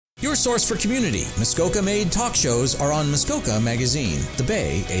Your source for community. Muskoka-made talk shows are on Muskoka Magazine, The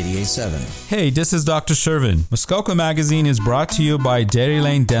Bay 88.7. Hey, this is Dr. Shervin. Muskoka Magazine is brought to you by Dairy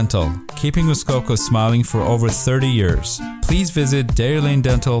Lane Dental, keeping Muskoka smiling for over 30 years. Please visit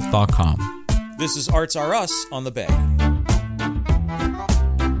dairylanedental.com. This is Arts R Us on The Bay.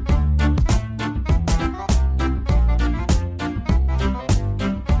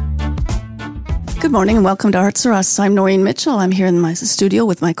 Good morning and welcome to Arts R Us. I'm Noreen Mitchell. I'm here in my studio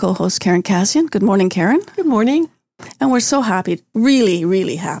with my co-host Karen Cassian. Good morning, Karen. Good morning. And we're so happy, really,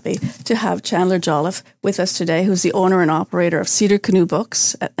 really happy to have Chandler Jolliffe with us today, who's the owner and operator of Cedar Canoe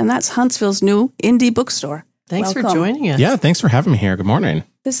Books, and that's Huntsville's new indie bookstore. Thanks Welcome. for joining us. Yeah, thanks for having me here. Good morning.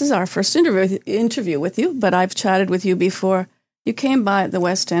 This is our first interview with you, but I've chatted with you before. You came by at the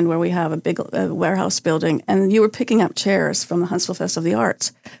West End where we have a big warehouse building, and you were picking up chairs from the Huntsville Festival of the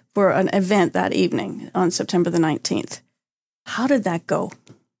Arts for an event that evening on September the 19th. How did that go?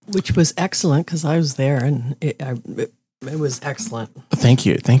 Which was excellent because I was there, and it was excellent. Thank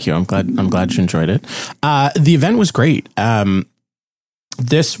you. I'm glad you enjoyed it. The event was great.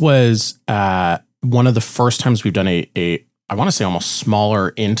 This was one of the first times we've done a I want to say almost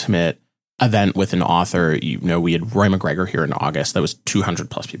smaller, intimate event with an author. You know, we had Roy McGregor here in August. That was 200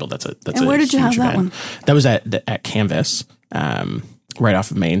 plus people. That's and where did you have that one? That was at Canvas, right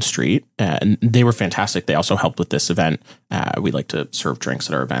off of Main Street, and they were fantastic. They also helped with this event. We like to serve drinks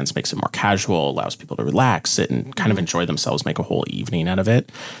at our events, makes it more casual, allows people to relax, sit and kind of enjoy themselves, make a whole evening out of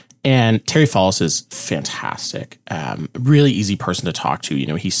it. And Terry Fallis is fantastic. Really easy person to talk to. You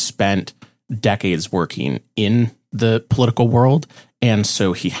know, he spent decades working in the political world. And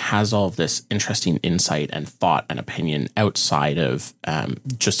so he has all of this interesting insight and thought and opinion outside of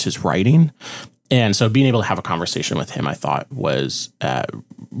just his writing. And so being able to have a conversation with him, I thought was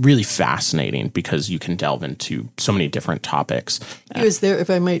really fascinating because you can delve into so many different topics. He was there, if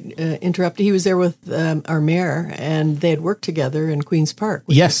I might interrupt, he was there with our mayor, and they had worked together in Queen's Park,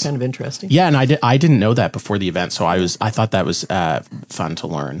 which was kind of interesting. Yeah, and I didn't know that before the event, so I thought that was fun to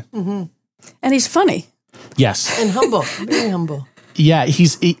learn. Mm-hmm. And he's funny. Yes. And humble, very humble. Yeah,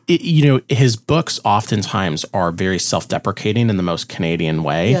 his books oftentimes are very self-deprecating in the most Canadian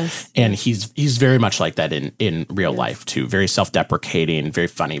way. Yes. And he's very much like that in real life too. Very self-deprecating, very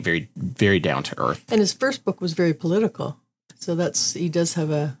funny, very, very down to earth. And his first book was very political. So he does have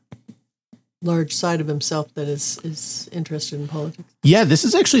a large side of himself that is interested in politics. Yeah, this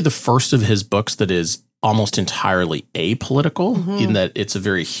is actually the first of his books that is almost entirely apolitical, in that it's a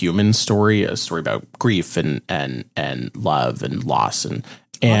very human story, a story about grief and love and loss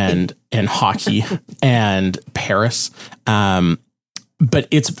and hockey and Paris. But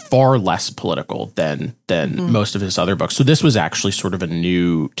it's far less political than most of his other books. So this was actually sort of a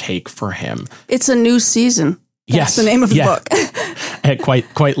new take for him. It's a new season. That's the name of the book.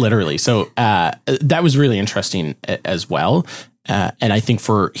 Quite literally. So that was really interesting as well. And I think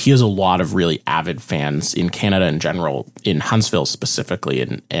he has a lot of really avid fans in Canada in general, in Huntsville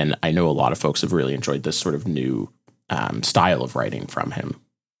specifically. And I know a lot of folks have really enjoyed this sort of new style of writing from him.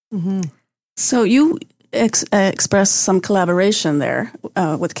 Mm-hmm. So you expressed some collaboration there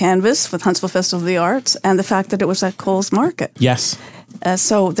with Canvas, with Huntsville Festival of the Arts, and the fact that it was at Coles Market. Yes.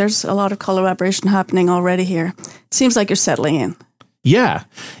 So there's a lot of collaboration happening already here. Seems like you're settling in. Yeah.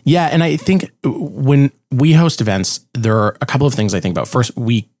 And I think when we host events, there are a couple of things I think about. First,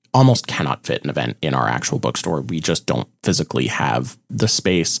 we almost cannot fit an event in our actual bookstore. We just don't physically have the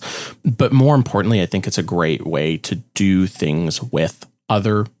space. But more importantly, I think it's a great way to do things with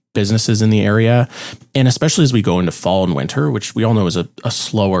other businesses in the area. And especially as we go into fall and winter, which we all know is a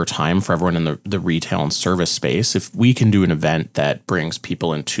slower time for everyone in the retail and service space. If we can do an event that brings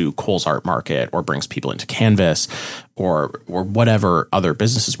people into Coles Art Market or brings people into Canvas or whatever other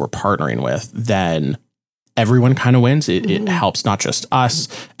businesses we're partnering with, then everyone kind of wins. It helps not just us,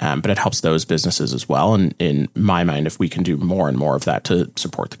 but it helps those businesses as well. And in my mind, if we can do more and more of that to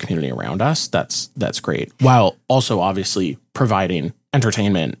support the community around us, that's great. While also obviously providing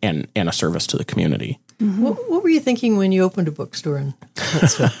entertainment and a service to the community. Mm-hmm. What were you thinking when you opened a bookstore in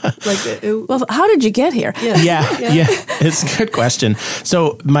Huntsville? Well, how did you get here? Yeah. It's a good question.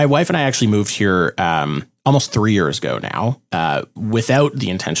 So my wife and I actually moved here almost 3 years ago now, without the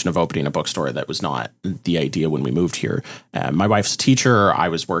intention of opening a bookstore. That was not the idea when we moved here. My wife's a teacher. I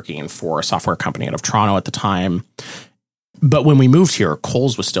was working for a software company out of Toronto at the time. But when we moved here,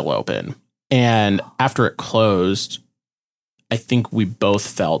 Coles was still open. And after it closed, I think we both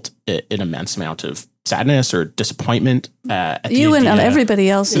felt an immense amount of sadness or disappointment. You and everybody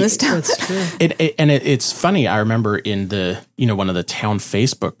else in this town. That's true. It's funny. I remember in one of the town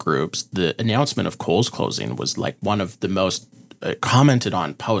Facebook groups, the announcement of Coles closing was like one of the most commented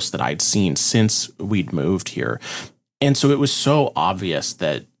on posts that I'd seen since we'd moved here. And so it was so obvious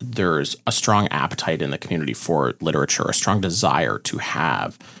that there's a strong appetite in the community for literature, a strong desire to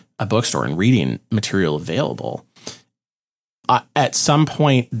have a bookstore and reading material available. At some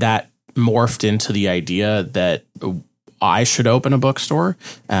point, that morphed into the idea that I should open a bookstore.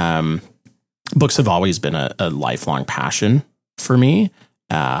 Books have always been a lifelong passion for me.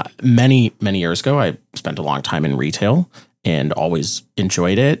 Many years ago, I spent a long time in retail and always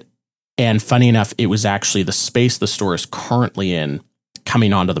enjoyed it. And funny enough, it was actually the space the store is currently in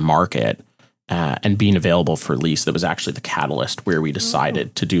coming onto the market and being available for lease that was actually the catalyst where we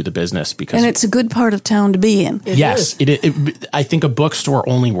decided to do the business. And it's a good part of town to be in. Yes. I think a bookstore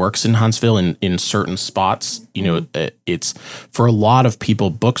only works in Huntsville in certain spots. It's for a lot of people,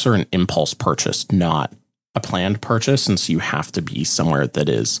 books are an impulse purchase, not a planned purchase. And so you have to be somewhere that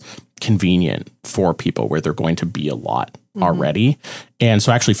is convenient for people where they're going to be a lot already. And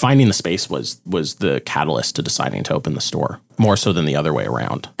so actually finding the space was the catalyst to deciding to open the store, more so than the other way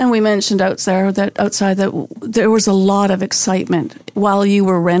around. And we mentioned outside that there was a lot of excitement while you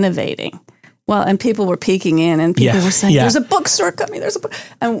were renovating. Well, and people were peeking in and people were saying, there's a bookstore coming,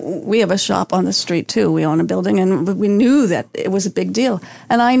 and we have a shop on the street too. We own a building and we knew that it was a big deal.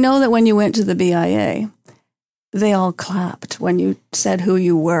 And I know that when you went to the BIA, they all clapped when you said who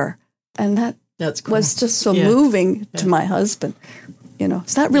you were. And that's cool. Was just so moving to my husband,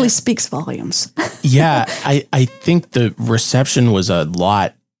 so that really speaks volumes. I think the reception was a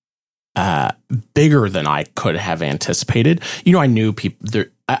lot bigger than I could have anticipated. I knew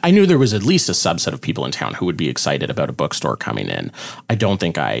I knew there was at least a subset of people in town who would be excited about a bookstore coming in. I don't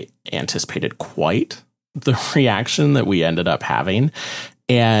think I anticipated quite the reaction that we ended up having.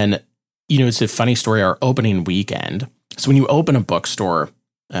 And, it's a funny story, our opening weekend. So when you open a bookstore,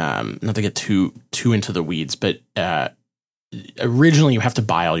 not to get too into the weeds, but originally you have to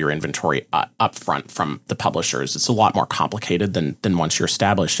buy all your inventory up front from the publishers. It's a lot more complicated than once you're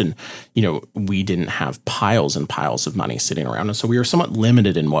established. And, we didn't have piles and piles of money sitting around. And so we were somewhat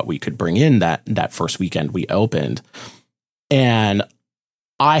limited in what we could bring in that first weekend we opened. And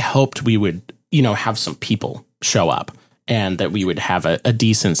I hoped we would, have some people show up and that we would have a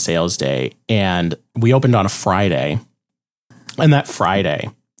decent sales day. And we opened on a Friday. And that Friday,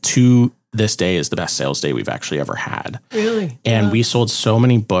 to this day, is the best sales day we've actually ever had. Really? And we sold so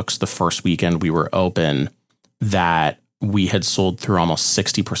many books the first weekend we were open that we had sold through almost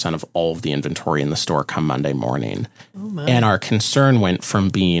 60% of all of the inventory in the store come Monday morning. Oh my. And our concern went from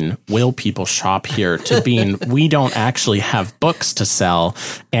being, will people shop here, to being, we don't actually have books to sell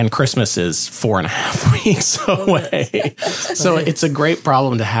and Christmas is 4.5 weeks away. So it's a great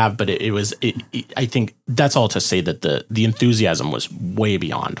problem to have, but I think that's all to say that the enthusiasm was way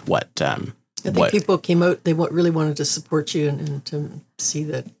beyond what... I think people came out, they really wanted to support you and to see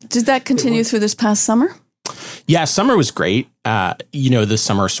that. Did that continue through this past summer? Yeah, summer was great. This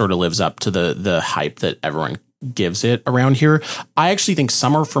summer sort of lives up to the hype that everyone gives it around here. I actually think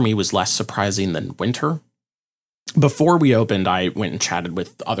summer for me was less surprising than winter. Before we opened, I went and chatted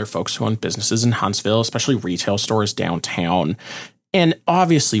with other folks who own businesses in Huntsville, especially retail stores downtown. And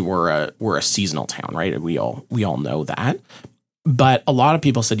obviously we're a seasonal town, right? We all know that. But a lot of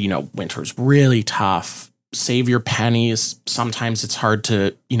people said, winter's really tough. Save your pennies. Sometimes it's hard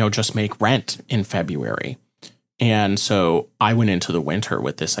to, just make rent in February. And so I went into the winter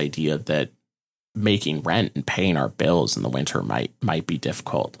with this idea that making rent and paying our bills in the winter might be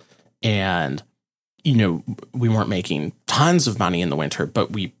difficult. And, we weren't making tons of money in the winter,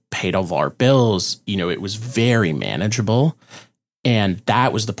 but we paid all of our bills. It was very manageable. And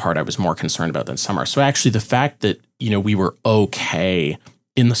that was the part I was more concerned about than summer. So actually the fact that, we were okay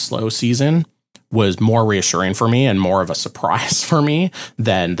in the slow season was more reassuring for me and more of a surprise for me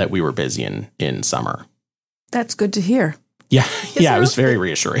than that we were busy in summer. That's good to hear. Yeah, it was very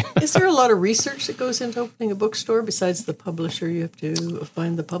reassuring. Is there a lot of research that goes into opening a bookstore besides the publisher? You have to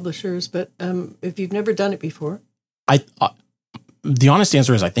find the publishers, but if you've never done it before? The honest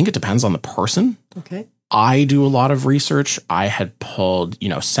answer is I think it depends on the person. Okay. I do a lot of research. I had pulled,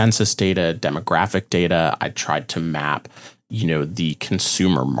 census data, demographic data. I tried to map the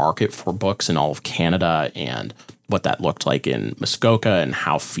consumer market for books in all of Canada and what that looked like in Muskoka and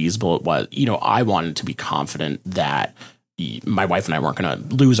how feasible it was. I wanted to be confident that my wife and I weren't going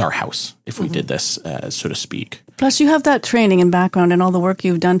to lose our house if we did this, so to speak. Plus, you have that training and background and all the work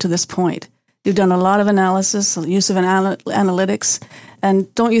you've done to this point. You've done a lot of analysis, use of analytics.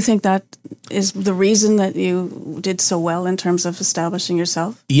 And don't you think that is the reason that you did so well in terms of establishing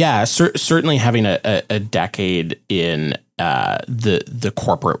yourself? Yeah, certainly having a decade in the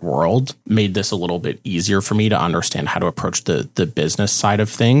corporate world made this a little bit easier for me to understand how to approach the business side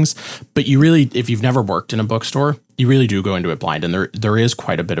of things. But you really, if you've never worked in a bookstore, you really do go into it blind. And there is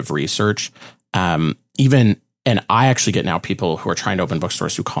quite a bit of research. And I actually get now people who are trying to open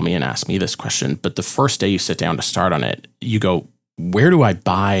bookstores who call me and ask me this question. But the first day you sit down to start on it, you go, where do I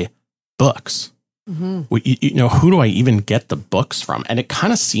buy books? Mm-hmm. Who do I even get the books from? And it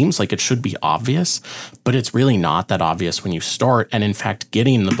kind of seems like it should be obvious, but it's really not that obvious when you start. And in fact,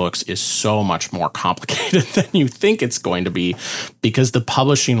 getting the books is so much more complicated than you think it's going to be, because the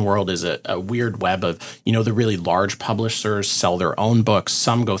publishing world is a weird web of, the really large publishers sell their own books.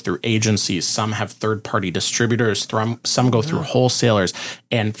 Some go through agencies, some have third-party distributors, some go through wholesalers.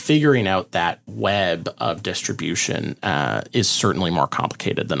 And figuring out that web of distribution is certainly more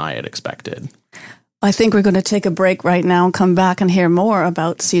complicated than I had expected. I think we're going to take a break right now and come back and hear more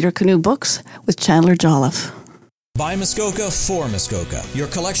about Cedar Canoe books with Chandler Jolliffe. By Muskoka for Muskoka, your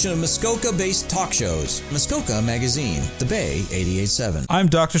collection of Muskoka-based talk shows. Muskoka Magazine, The Bay 88.7. I'm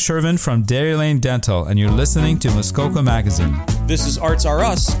Dr. Shervin from Dairy Lane Dental, and you're listening to Muskoka Magazine. This is Arts Are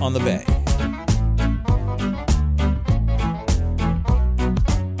Us on The Bay.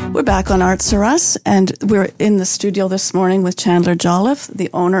 We're back on Arts Are Us, and we're in the studio this morning with Chandler Jolliffe, the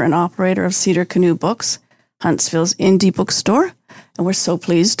owner and operator of Cedar Canoe Books, Huntsville's indie bookstore. And we're so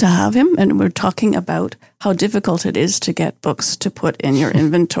pleased to have him, and we're talking about how difficult it is to get books to put in your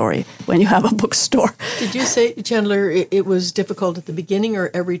inventory when you have a bookstore. Did you say, Chandler, it was difficult at the beginning,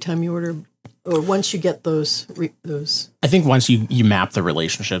 or every time you order, or once you get those? I think once you map the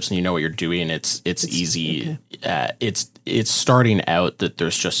relationships and you know what you're doing, it's easy. Okay. It's starting out that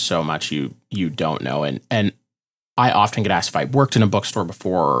there's just so much you don't know, and I often get asked if I worked in a bookstore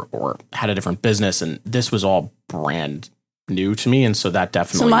before or had a different business, and this was all brand new to me, and so that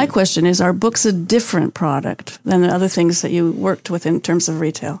definitely. So my question is: are books a different product than the other things that you worked with in terms of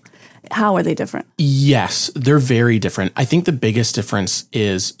retail? How are they different? Yes, they're very different. I think the biggest difference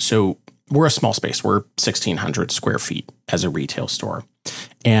is we're a small space. We're 1,600 square feet as a retail store.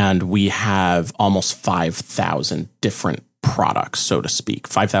 And we have almost 5,000 different products, so to speak,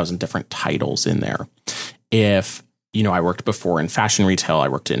 5,000 different titles in there. If, I worked before in fashion retail, I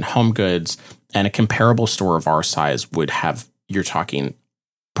worked in home goods, and a comparable store of our size would have, you're talking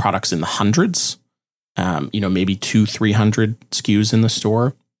products in the hundreds, maybe 200-300 SKUs in the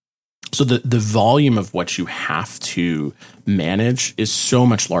store. So the volume of what you have to manage is so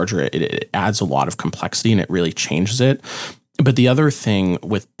much larger. It adds a lot of complexity and it really changes it. But the other thing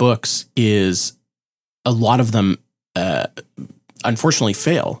with books is a lot of them, unfortunately,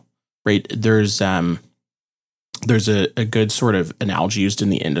 fail. Right? There's a good sort of analogy used in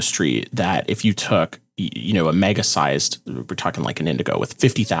the industry that if you took a mega sized, we're talking like an Indigo with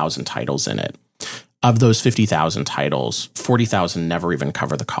 50,000 titles in it. Of those 50,000 titles, 40,000 never even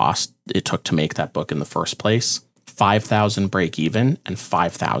cover the cost it took to make that book in the first place. 5,000 break even and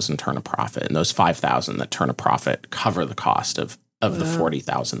 5,000 turn a profit. And those 5,000 that turn a profit cover the cost of the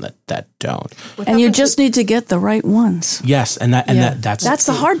 40,000 that don't. And you just need to get the right ones. Yes, that's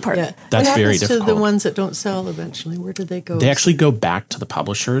the hard part. Yeah. That's very difficult. To the ones that don't sell eventually, where do they go? They actually go back to the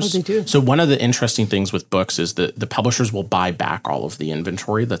publishers. Oh, they do. So one of the interesting things with books is that the publishers will buy back all of the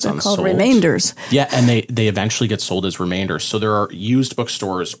inventory that's unsold. They're called remainders. Yeah, and they eventually get sold as remainders. So there are used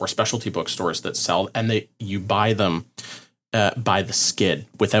bookstores or specialty bookstores that sell, and you buy them by the skid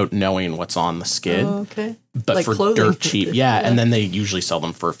without knowing what's on the skid. Oh, okay. But like for clothing. Dirt cheap. Yeah, and then they usually sell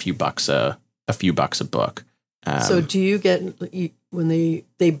them for a few bucks a book. So do you get when they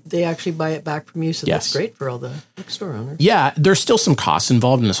actually buy it back from you? So yes. That's great for all the bookstore owners. Yeah, there's still some costs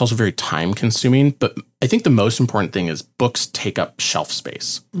involved, and it's also very time consuming. But I think the most important thing is books take up shelf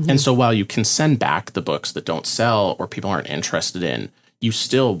space. Mm-hmm. And so while you can send back the books that don't sell or people aren't interested in, you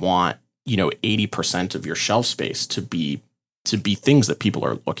still want 80% of your shelf space to be things that people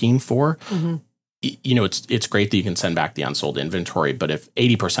are looking for. Mm-hmm. It's great that you can send back the unsold inventory, but if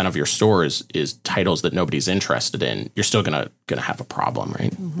 80% of your store is titles that nobody's interested in, you're still gonna have a problem,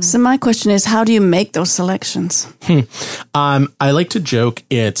 right? Mm-hmm. So my question is, how do you make those selections? I like to joke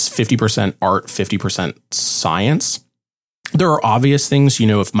it's 50% art, 50% science. There are obvious things,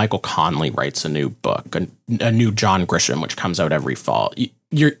 if Michael Conley writes a new book, a new John Grisham, which comes out every fall,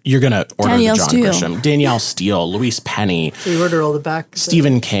 you're going to order Danielle the John Steele. Grisham, Danielle Steele, Louise Penny. So you order all the back.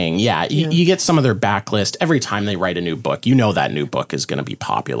 Stephen King. Yeah. You get some of their backlist. Every time they write a new book, that new book is going to be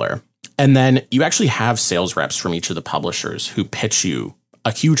popular. And then you actually have sales reps from each of the publishers who pitch you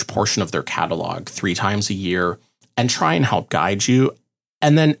a huge portion of their catalog 3 times a year and try and help guide you.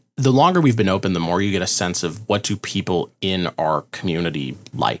 And then the longer we've been open, the more you get a sense of what do people in our community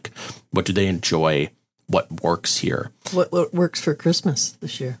like? What do they enjoy? What works here? What works for Christmas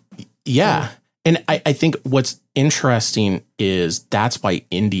this year? Yeah. And I think what's interesting is that's why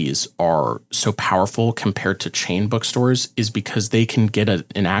indies are so powerful compared to chain bookstores, is because they can get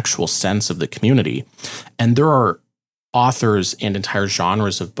an actual sense of the community. And there are authors and entire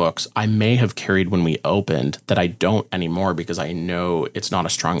genres of books I may have carried when we opened that I don't anymore because I know it's not a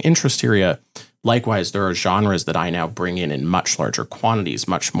strong interest area. Likewise, there are genres that I now bring in much larger quantities,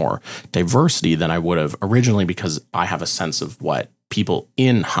 much more diversity than I would have originally, because I have a sense of what people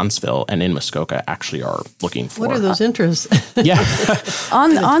in Huntsville and in Muskoka actually are looking for. What are those interests? Yeah.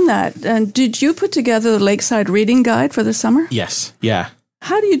 on that, did you put together the Lakeside Reading Guide for the summer? Yes. Yeah.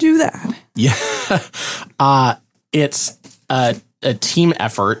 How do you do that? Yeah. It's a team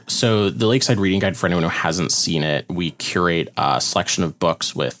effort. So the Lakeside Reading Guide, for anyone who hasn't seen it, we curate a selection of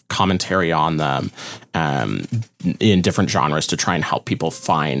books with commentary on them in different genres to try and help people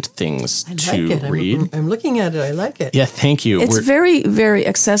find things to read. I'm looking at it. I like it. Yeah, thank you. It's very, very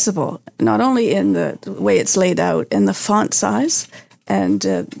accessible, not only in the way it's laid out, in the font size and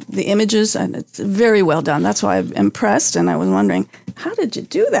the images, and it's very well done. That's why I'm impressed, and I was wondering, how did you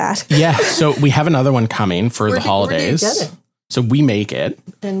do that? Yeah, so we have another one coming for the holidays. Where do you get it? So we make it.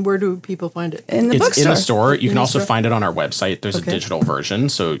 And where do people find it? In the bookstore. It's in the store. You can also find it on our website. There's a digital version,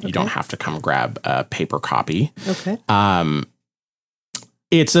 so you don't have to come grab a paper copy. Okay.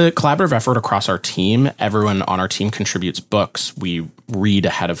 It's a collaborative effort across our team. Everyone on our team contributes books. We read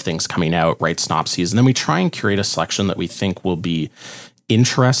ahead of things coming out, write synopses, and then we try and curate a selection that we think will be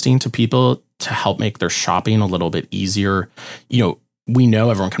interesting to people to help make their shopping a little bit easier. You know, we know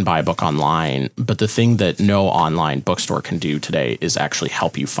everyone can buy a book online, but the thing that no online bookstore can do today is actually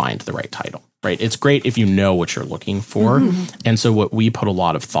help you find the right title, right? It's great if you know what you're looking for. Mm-hmm. And so what we put a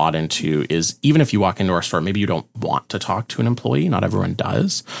lot of thought into is, even if you walk into our store, maybe you don't want to talk to an employee, not everyone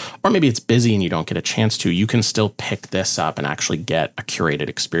does, or maybe it's busy and you don't get a chance to, you can still pick this up and actually get a curated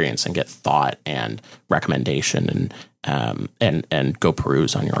experience and get thought and recommendation and go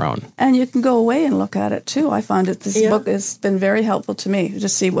peruse on your own. And you can go away and look at it too. I find that this book has been very helpful to me to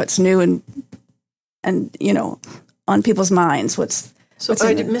see what's new and you know, on people's minds. So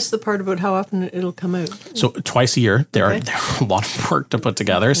I missed the part about how often it'll come out. So twice a year. There are a lot of work to put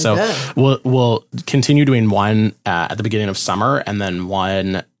together. So we'll continue doing one at the beginning of summer, and then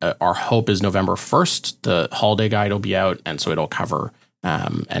one. Our hope is November 1st. The holiday guide will be out, and so it'll cover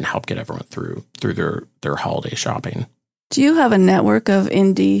and help get everyone through their holiday shopping. Do you have a network of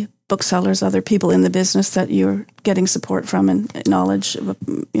indie booksellers, other people in the business that you're getting support from and knowledge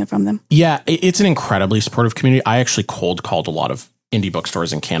from them? Yeah, it's an incredibly supportive community. I actually cold called a lot of indie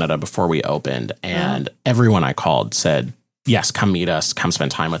bookstores in Canada before we opened, and everyone I called said, yes, come meet us, come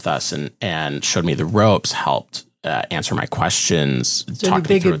spend time with us, and showed me the ropes, helped answer my questions. Is there any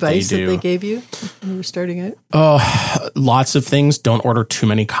big advice that they gave you when you were starting out? Oh, lots of things. Don't order too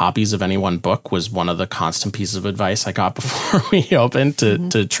many copies of any one book was one of the constant pieces of advice I got before we opened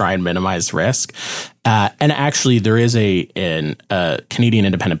to try and minimize risk. And actually, there is a Canadian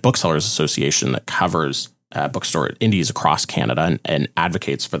Independent Booksellers Association that covers bookstore indies across Canada and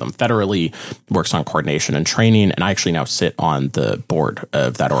advocates for them federally, works on coordination and training. And I actually now sit on the board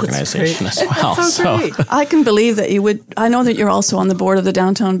of that organization as well. So I can believe that you would. I know that you're also on the board of the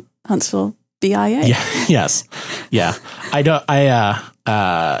Downtown Huntsville BIA. Yeah. Yes. Yeah.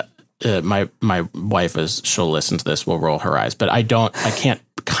 My wife, as she'll listen to this, will roll her eyes, but I can't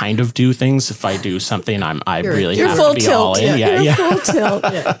kind of do things. If I do something, I really have to be all in. Yeah. Full tilt.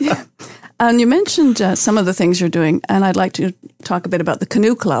 Yeah. And you mentioned some of the things you're doing, and I'd like to talk a bit about the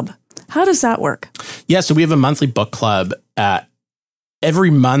Canoe Club. How does that work? Yeah, so we have a monthly book club. Every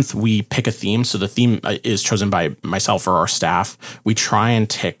month we pick a theme. So the theme is chosen by myself or our staff. We try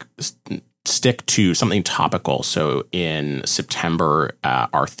and stick to something topical. So in September,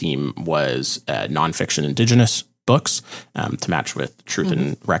 our theme was nonfiction Indigenous books to match with Truth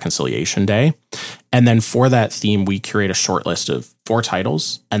and Reconciliation Day. And then for that theme, we curate a short list of 4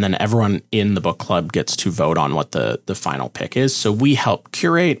 titles, and then everyone in the book club gets to vote on what the final pick is. So we help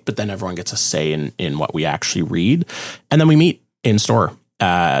curate, but then everyone gets a say in what we actually read. And then we meet in store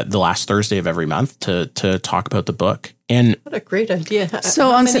the last Thursday of every month to talk about the book. And what a great idea.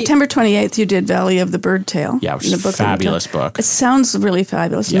 So on September 28th, you did Valley of the Bird Tale. Yeah, which is a fabulous book. It sounds really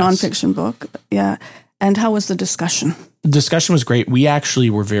fabulous, nonfiction book. Yeah. And how was the discussion? discussion was great. We actually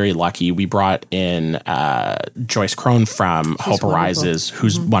were very lucky. We brought in Joyce Crone from Hope Arises,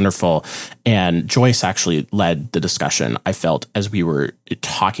 who's wonderful. And Joyce actually led the discussion. I felt as we were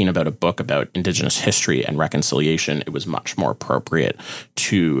talking about a book about Indigenous history and reconciliation, it was much more appropriate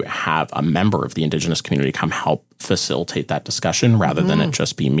to have a member of the Indigenous community come help facilitate that discussion rather than it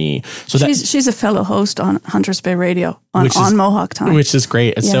just be me. So she's a fellow host on Hunters Bay Radio on Mohawk Time, which is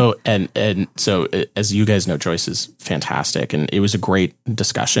great. Yeah. So and so as you guys know, Joyce is fantastic, and it was a great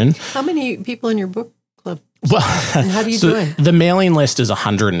discussion. How many people in your book club? Well, and how do you do it? The mailing list is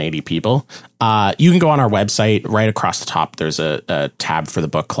 180 people. You can go on our website. Right across the top, there's a tab for the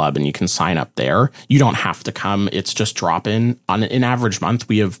book club, and you can sign up there. You don't have to come. It's just drop in. On an average month,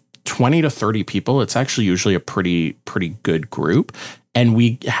 we have 20 to 30 people. It's actually usually a pretty good group. And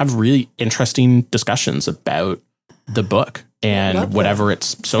we have really interesting discussions about the book and whatever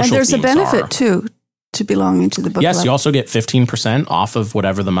its social and there's themes a benefit are. Too to belonging to the book Yes, club. you also get 15% off of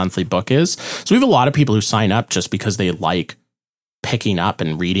whatever the monthly book is. So we have a lot of people who sign up just because they like picking up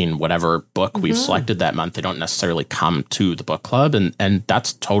and reading whatever book we've selected that month. They don't necessarily come to the book club, and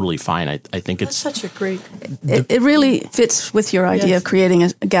that's totally fine. I think that's such a great... It really fits with your idea of creating a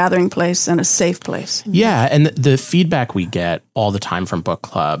gathering place and a safe place. Yeah, and the feedback we get all the time from book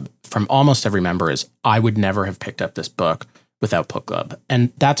club, from almost every member, is, I would never have picked up this book without book club.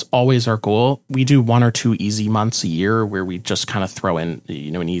 And that's always our goal. We do 1 or 2 easy months a year where we just kind of throw in,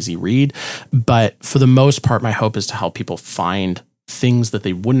 an easy read. But for the most part, my hope is to help people find things that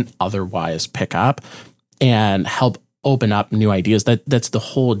they wouldn't otherwise pick up and help open up new ideas. That's the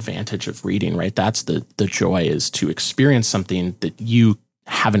whole advantage of reading, right? That's the joy, is to experience something that you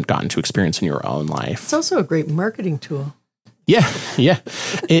haven't gotten to experience in your own life. It's also a great marketing tool. Yeah,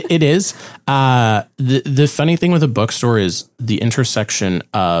 it is. The funny thing with a bookstore is the intersection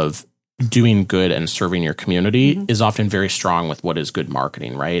of doing good and serving your community is often very strong with what is good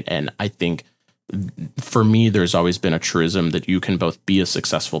marketing, right? And I think for me, there's always been a truism that you can both be a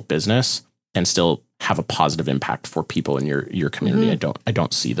successful business and still have a positive impact for people in your community. I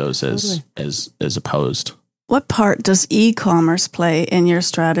don't see those as opposed. What part does e-commerce play in your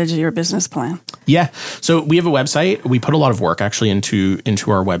strategy or business plan? Yeah. So we have a website. We put a lot of work actually into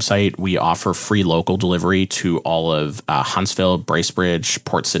our website. We offer free local delivery to all of Huntsville, Bracebridge,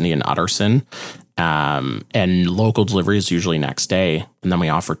 Port Sydney, and Utterson. And local delivery is usually next day. And then we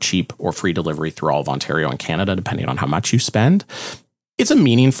offer cheap or free delivery through all of Ontario and Canada, depending on how much you spend. It's a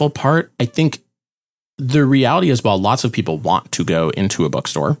meaningful part. I think the reality is, while lots of people want to go into a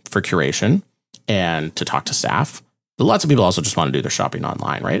bookstore for curation and to talk to staff, but lots of people also just want to do their shopping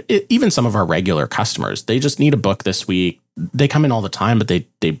online, right? Even some of our regular customers, they just need a book this week. They come in all the time, but they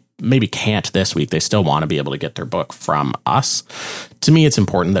maybe can't this week. They still want to be able to get their book from us. To me, it's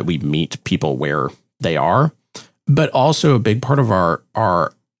important that we meet people where they are, but also a big part of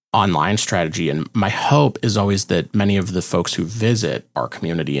our online strategy. And my hope is always that many of the folks who visit our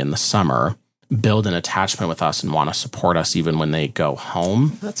community in the summer build an attachment with us and want to support us even when they go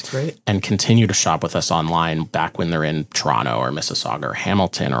home. That's great. And continue to shop with us online back when they're in Toronto or Mississauga or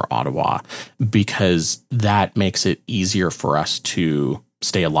Hamilton or Ottawa, because that makes it easier for us to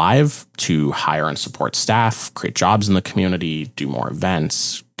stay alive, to hire and support staff, create jobs in the community, do more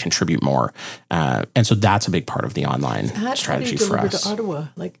events, contribute more. And so that's a big part of the online strategy for us. How do you deliver to Ottawa?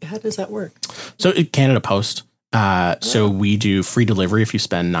 Like, how does that work? So Canada Post. So we do free delivery if you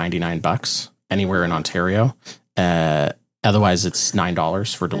spend $99 anywhere in Ontario. Otherwise, it's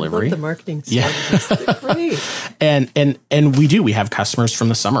 $9 for delivery. I love the marketing strategies. Great. And we have customers from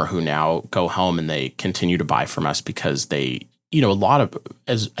the summer who now go home and they continue to buy from us because they, a lot of,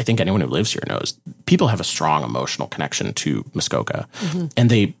 as I think anyone who lives here knows, people have a strong emotional connection to Muskoka, and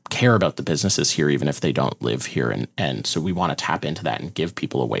they care about the businesses here, even if they don't live here. And so we want to tap into that and give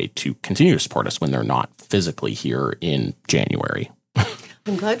people a way to continue to support us when they're not physically here in January.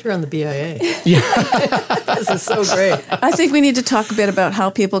 I'm glad you're on the BIA. Yeah. This is so great. I think we need to talk a bit about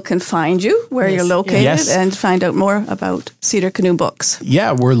how people can find you, where you're located, and find out more about Cedar Canoe Books.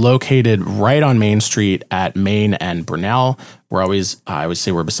 Yeah, we're located right on Main Street at Main and Brunel. We're always, I always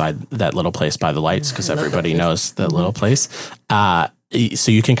say we're beside that little place by the lights because everybody knows that little place.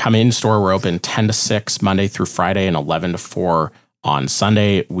 So you can come in store. We're open 10 to 6 Monday through Friday and 11 to 4 on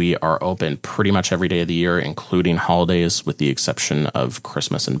Sunday. We are open pretty much every day of the year, including holidays, with the exception of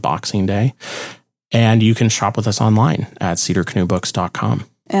Christmas and Boxing Day. And you can shop with us online at cedarcanoebooks.com.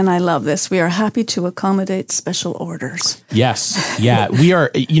 And I love this. We are happy to accommodate special orders. Yes. Yeah. We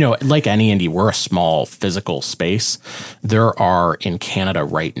are, like any indie, we're a small physical space. There are in Canada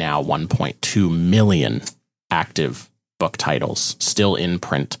right now 1.2 million active book titles still in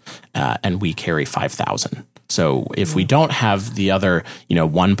print, and we carry 5,000. So if we don't have the other,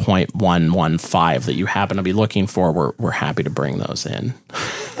 1.115 that you happen to be looking for, we're happy to bring those in.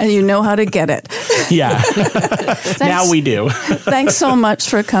 And you know how to get it. Yeah. Now we do. Thanks so much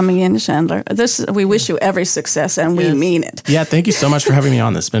for coming in, Chandler. We wish you every success, and we mean it. Yeah, thank you so much for having me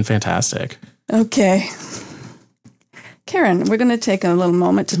on. This has been fantastic. Okay. Karen, we're going to take a little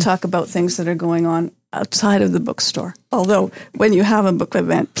moment to talk about things that are going on outside of the bookstore. Although, when you have a book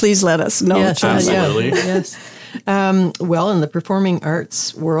event, please let us know. Yes, absolutely. Yes. Well, in the performing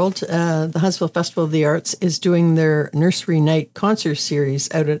arts world, the Huntsville Festival of the Arts is doing their Nursery Night concert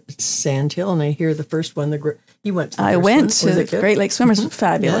series out at Sandhill, and I hear the first one. You went to the I first went one. to the Great Lakes Swimmers.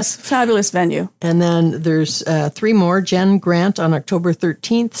 Fabulous. Yeah. Fabulous venue. And then there's 3 more. Jen Grant on October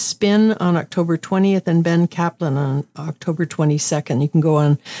 13th, Spin on October 20th, and Ben Kaplan on October 22nd. You can go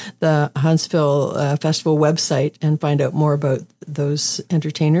on the Huntsville Festival website and find out more about those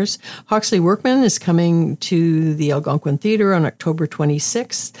entertainers. Hawksley Workman is coming to the Algonquin Theatre on October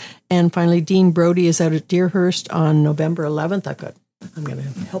 26th. And finally, Dean Brody is out at Deerhurst on November 11th. I'm going to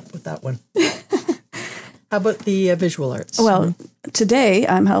help with that one. How about the visual arts? Well, today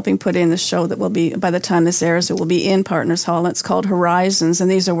I'm helping put in the show that will be, by the time this airs, it will be in Partners Hall. It's called Horizons,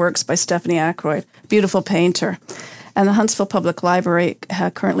 and these are works by Stephanie Aykroyd, beautiful painter. And the Huntsville Public Library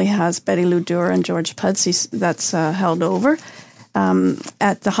currently has Betty Lou Durer and George Pudsey that's held over.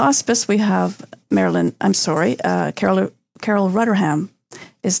 At the hospice, we have Carol Rutterham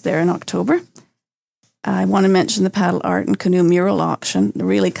is there in October. I want to mention the paddle art and canoe mural auction,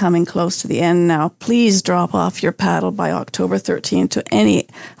 really coming close to the end now. Please drop off your paddle by October 13th to any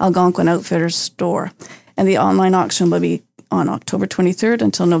Algonquin Outfitters store. And the online auction will be on October 23rd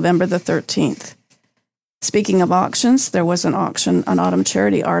until November the 13th. Speaking of auctions, there was an autumn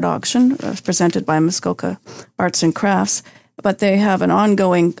charity art auction presented by Muskoka Arts and Crafts, but they have an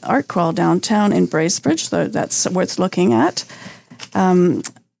ongoing art crawl downtown in Bracebridge, so that's worth looking at.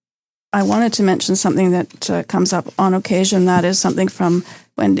 I wanted to mention something that comes up on occasion. That is something from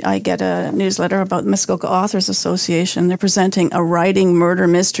when I get a newsletter about the Muskoka Authors Association. They're presenting a writing, murder,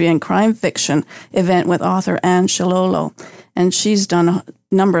 mystery, and crime fiction event with author Anne Shilolo. And she's done a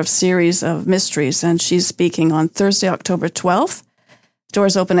number of series of mysteries, and she's speaking on Thursday, October 12th.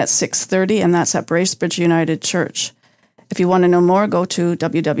 Doors open at 6:30, and that's at Bracebridge United Church. If you want to know more, go to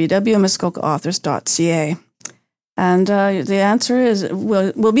www.muskokaauthors.ca. And the answer is,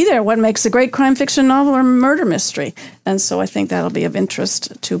 we'll be there. What makes a great crime fiction novel or murder mystery? And so I think that'll be of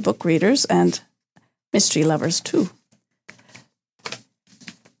interest to book readers and mystery lovers, too.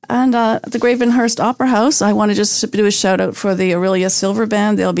 And at the Gravenhurst Opera House, I want to just do a shout-out for the Aurelia Silver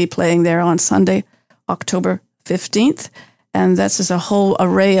Band. They'll be playing there on Sunday, October 15th. And this is a whole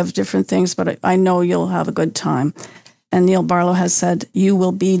array of different things, but I know you'll have a good time. And Neil Barlow has said, you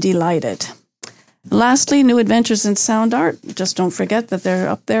will be delighted. Lastly, New Adventures in Sound Art. Just don't forget that they're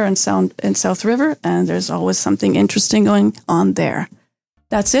up there in South River, and there's always something interesting going on there.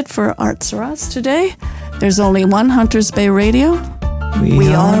 That's it for Arts or Us today. There's only one Hunters Bay Radio.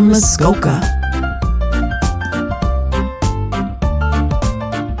 We are Muskoka.